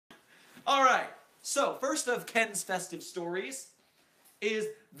Alright, so first of Ken's festive stories is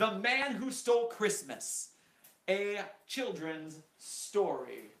The Man Who Stole Christmas, a children's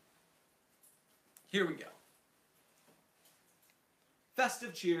story. Here we go.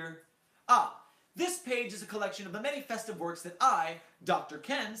 Festive cheer. This page is a collection of the many festive works that I, Dr.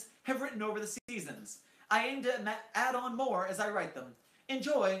 Kens, have written over the seasons. I aim to add on more as I write them.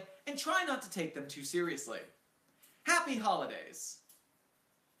 Enjoy, and try not to take them too seriously. Happy Holidays.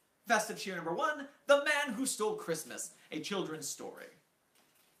 Festive cheer number 1, The Man Who Stole Christmas, a children's story.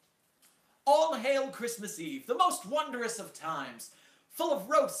 All hail Christmas Eve, the most wondrous of times, full of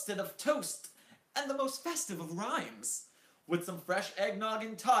roast and of toast, and the most festive of rhymes. With some fresh eggnog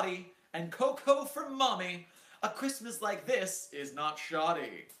and toddy, and cocoa from Mommy, a Christmas like this is not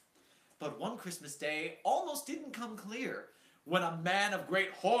shoddy. But one Christmas day almost didn't come clear, when a man of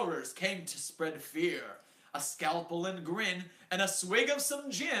great horrors came to spread fear. A scalpel and grin, and a swig of some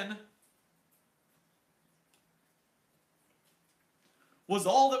gin was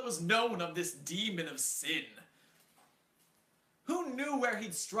all that was known of this demon of sin. Who knew where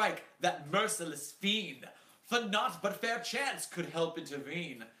he'd strike, that merciless fiend? For naught but fair chance could help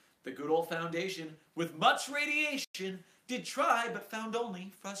intervene. The good old foundation, with much radiation, did try but found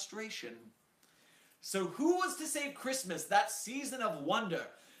only frustration. So who was to save Christmas, that season of wonder,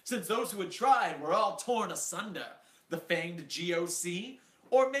 since those who had tried were all torn asunder? The fanged GOC,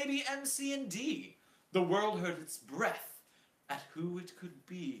 or maybe MC and D? The world heard its breath at who it could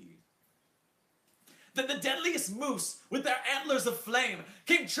be. Then the deadliest moose, with their antlers of flame,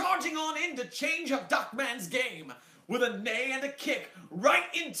 came charging on in to change up Duckman's game. With a neigh and a kick, right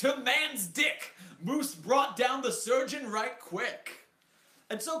into Man's dick, Moose brought down the surgeon right quick.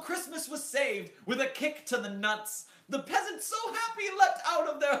 And so Christmas was saved with a kick to the nuts. The peasants so happy leapt out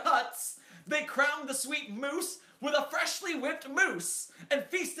of their huts. They crowned the sweet moose with a freshly whipped moose, and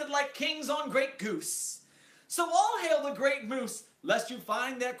feasted like kings on great goose. So all hail the great moose, lest you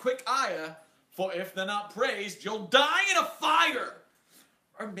find their quick ire, for if they're not praised, you'll die in a fire.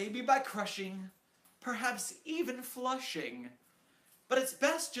 Or maybe by crushing, perhaps even flushing. But it's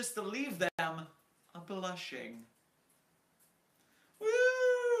best just to leave them a-blushing. Woo!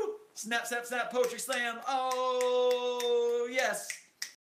 Snap, snap, snap, poetry slam. Oh, yes.